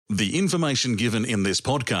The information given in this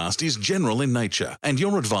podcast is general in nature, and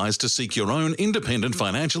you're advised to seek your own independent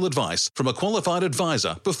financial advice from a qualified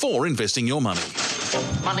advisor before investing your money.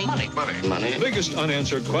 Money. The biggest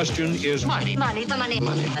unanswered question is Money.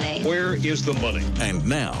 where is the money? And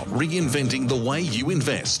now, reinventing the way you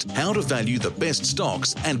invest, how to value the best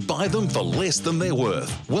stocks and buy them for less than they're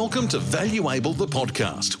worth. Welcome to Valuable, the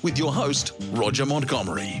podcast, with your host, Roger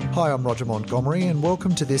Montgomery. Hi, I'm Roger Montgomery, and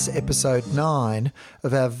welcome to this episode 9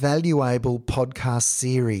 of our Valuable podcast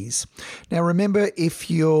series. Now, remember, if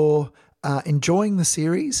you're enjoying the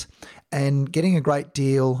series and getting a great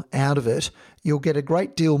deal out of it, you'll get a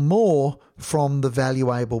great deal more from the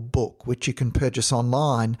Valuable book, which you can purchase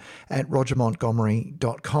online at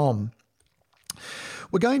rogermontgomery.com.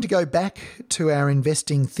 We're going to go back to our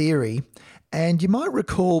investing theory, and you might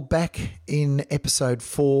recall back in episode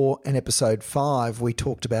 4 and episode 5, we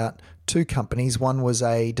talked about two companies. One was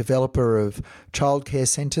a developer of childcare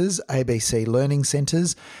centres, ABC Learning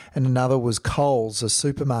Centres, and another was Coles, a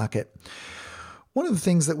supermarket. One of the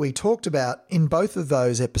things that we talked about in both of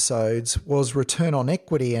those episodes was return on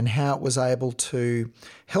equity and how it was able to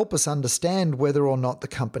help us understand whether or not the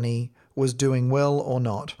company was doing well or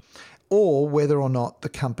not, or whether or not the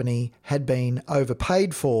company had been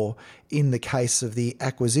overpaid for in the case of the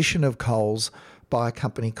acquisition of Coles by a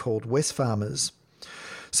company called Wesfarmers.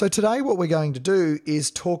 So today what we're going to do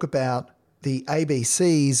is talk about the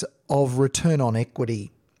ABCs of return on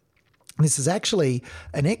equity. This is actually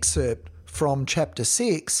an excerpt from Chapter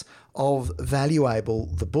 6 of Valuable,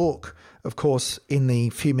 the book. Of course, in the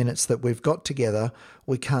few minutes that we've got together,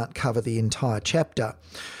 we can't cover the entire chapter.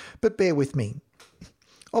 But bear with me.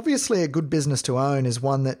 Obviously, a good business to own is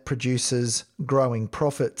one that produces growing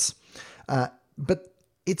profits. But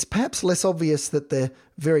it's perhaps less obvious that the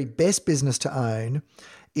very best business to own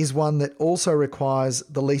is one that also requires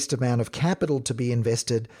the least amount of capital to be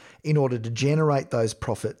invested in order to generate those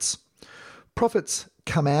profits. Profits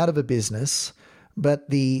come out of a business, but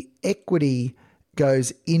the equity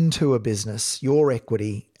goes into a business. Your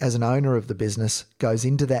equity as an owner of the business goes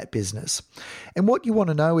into that business. And what you want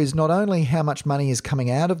to know is not only how much money is coming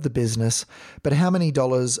out of the business, but how many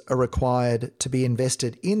dollars are required to be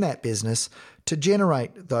invested in that business to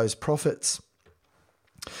generate those profits.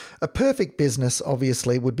 A perfect business,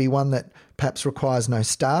 obviously, would be one that perhaps requires no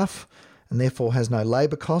staff and therefore has no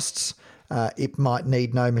labour costs. It might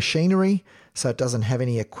need no machinery, so it doesn't have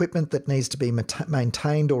any equipment that needs to be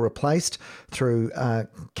maintained or replaced through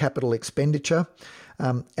capital expenditure.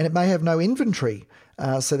 And it may have no inventory,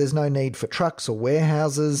 so there's no need for trucks or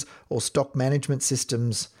warehouses or stock management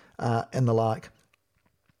systems and the like.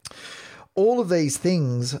 All of these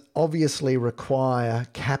things obviously require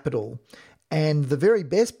capital, and the very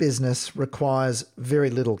best business requires very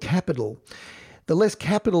little capital. The less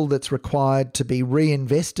capital that's required to be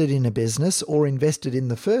reinvested in a business or invested in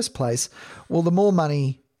the first place, well, the more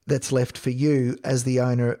money that's left for you as the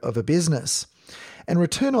owner of a business. And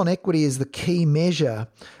return on equity is the key measure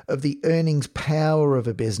of the earnings power of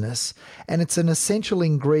a business, and it's an essential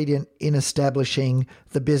ingredient in establishing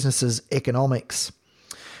the business's economics.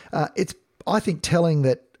 It's, I think, telling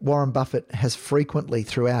that Warren Buffett has frequently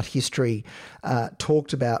throughout history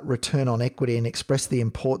talked about return on equity and expressed the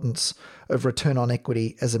importance of return on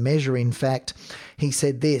equity as a measure. In fact, he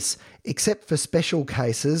said this: except for special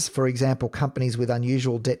cases, for example, companies with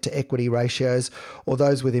unusual debt to equity ratios or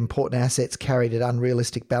those with important assets carried at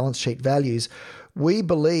unrealistic balance sheet values, we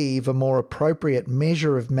believe a more appropriate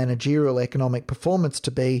measure of managerial economic performance to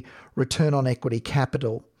be return on equity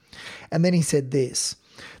capital. And then he said this: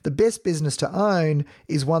 the best business to own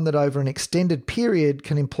is one that over an extended period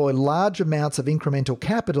can employ large amounts of incremental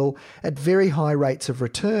capital at very high rates of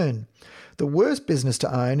return. The worst business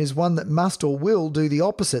to own is one that must or will do the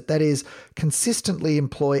opposite, that is, consistently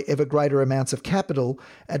employ ever greater amounts of capital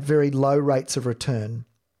at very low rates of return.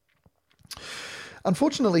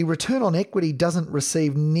 Unfortunately, return on equity doesn't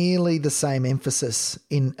receive nearly the same emphasis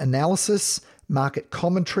in analysis, market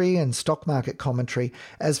commentary and stock market commentary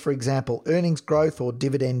as, for example, earnings growth or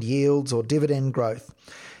dividend yields or dividend growth.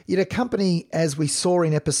 Yet a company, as we saw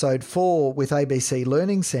in episode 4 with ABC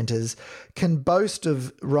Learning Centres, can boast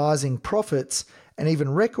of rising profits and even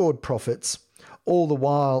record profits, all the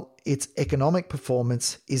while its economic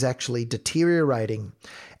performance is actually deteriorating.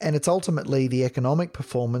 And it's ultimately the economic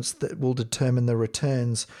performance that will determine the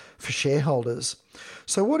returns for shareholders.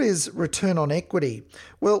 So what is return on equity?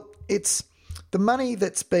 Well, it's the money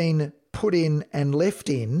that's been put in and left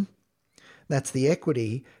in, that's the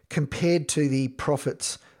equity, compared to the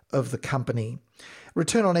profits of the company.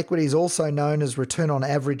 Return on equity is also known as return on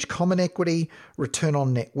average common equity, return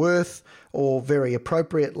on net worth, or very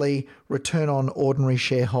appropriately, return on ordinary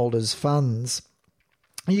shareholders' funds.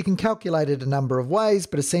 You can calculate it a number of ways,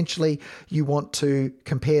 but essentially you want to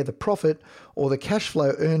compare the profit or the cash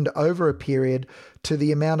flow earned over a period to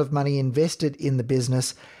the amount of money invested in the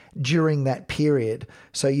business during that period.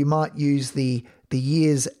 So you might use the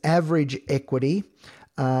year's average equity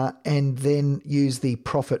and then use the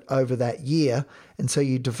profit over that year. And so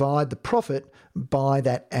you divide the profit by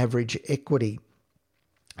that average equity.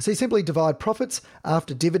 So you simply divide profits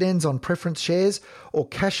after dividends on preference shares or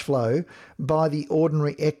cash flow by the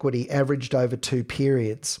ordinary equity averaged over 2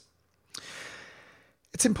 periods.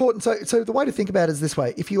 It's important. So the way to think about it is this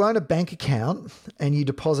way. If you own a bank account and you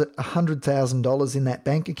deposit $100,000 in that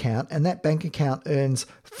bank account and that bank account earns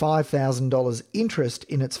 $5,000 interest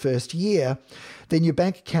in its first year, then your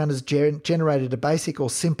bank account has generated a basic or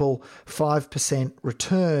simple 5%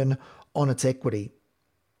 return on its equity.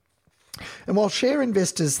 And while share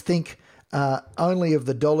investors think only of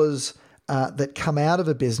the dollars that come out of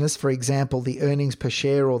a business, for example, the earnings per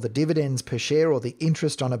share or the dividends per share or the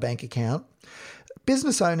interest on a bank account,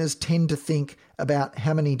 business owners tend to think about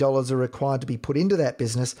how many dollars are required to be put into that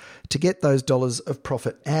business to get those dollars of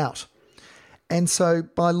profit out. And so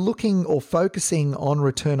by looking or focusing on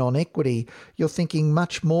return on equity, you're thinking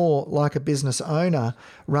much more like a business owner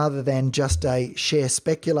rather than just a share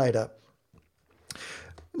speculator.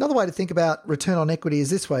 Another way to think about return on equity is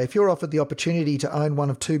this way. If you're offered the opportunity to own one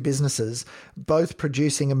of 2 businesses, both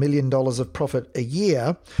producing $1 million of profit a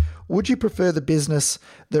year, would you prefer the business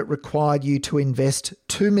that required you to invest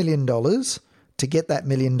 $2 million to get that $1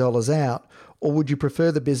 million out, or would you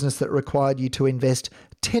prefer the business that required you to invest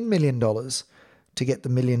 $10 million to get the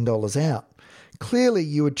 $1 million out? Clearly,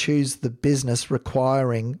 you would choose the business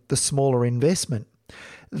requiring the smaller investment.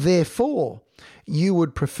 Therefore, you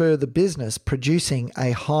would prefer the business producing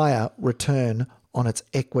a higher return on its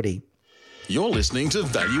equity. You're listening to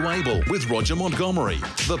Valuable with Roger Montgomery,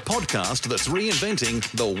 the podcast that's reinventing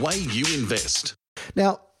the way you invest.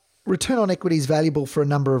 Now, return on equity is valuable for a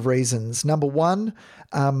number of reasons. Number one,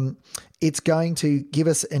 it's going to give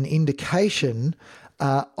us an indication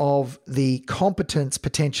of the competence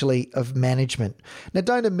potentially of management. Now,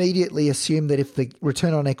 don't immediately assume that if the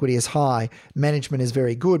return on equity is high, management is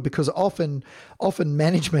very good, because often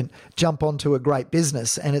management jump onto a great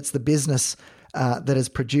business and it's the business that has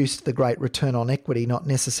produced the great return on equity, not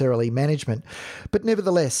necessarily management. But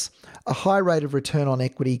nevertheless, a high rate of return on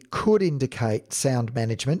equity could indicate sound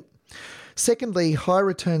management. Secondly, high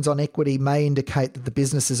returns on equity may indicate that the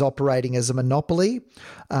business is operating as a monopoly,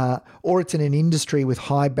 or it's in an industry with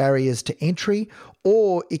high barriers to entry,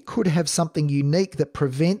 or it could have something unique that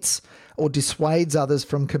prevents or dissuades others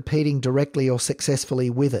from competing directly or successfully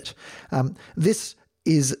with it. This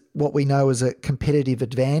is what we know as a competitive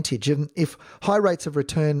advantage. And if high rates of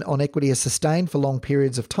return on equity are sustained for long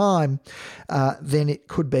periods of time, then it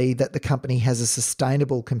could be that the company has a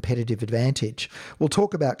sustainable competitive advantage. We'll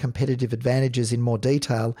talk about competitive advantages in more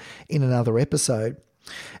detail in another episode.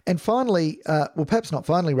 And finally,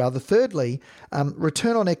 thirdly,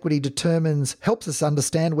 return on equity helps us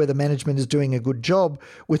understand whether management is doing a good job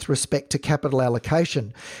with respect to capital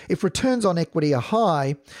allocation. If returns on equity are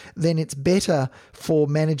high, then it's better for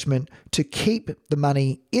management to keep the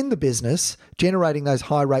money in the business, generating those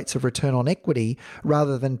high rates of return on equity,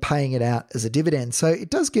 rather than paying it out as a dividend. So it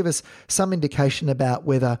does give us some indication about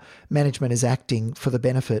whether management is acting for the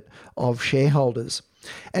benefit of shareholders.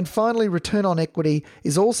 And finally, return on equity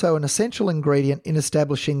is also an essential ingredient in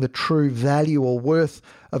establishing the true value or worth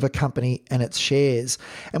of a company and its shares.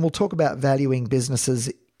 And we'll talk about valuing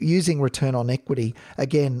businesses using return on equity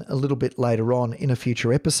again a little bit later on in a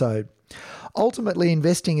future episode. Ultimately,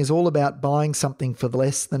 investing is all about buying something for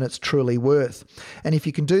less than it's truly worth. And if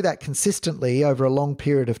you can do that consistently over a long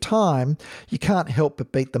period of time, you can't help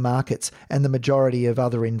but beat the markets and the majority of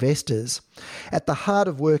other investors. At the heart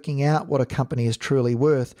of working out what a company is truly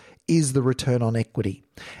worth is the return on equity.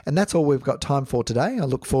 And that's all we've got time for today. I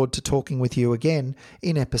look forward to talking with you again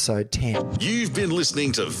in episode 10. You've been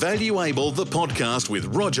listening to Valuable, the podcast with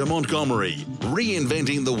Roger Montgomery,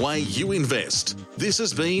 reinventing the way you invest. This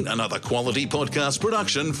has been another quality podcast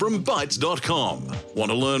production from Bytes.com.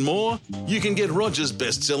 Want to learn more? You can get Roger's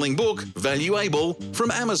best-selling book, Valuable,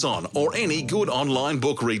 from Amazon or any good online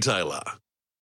book retailer.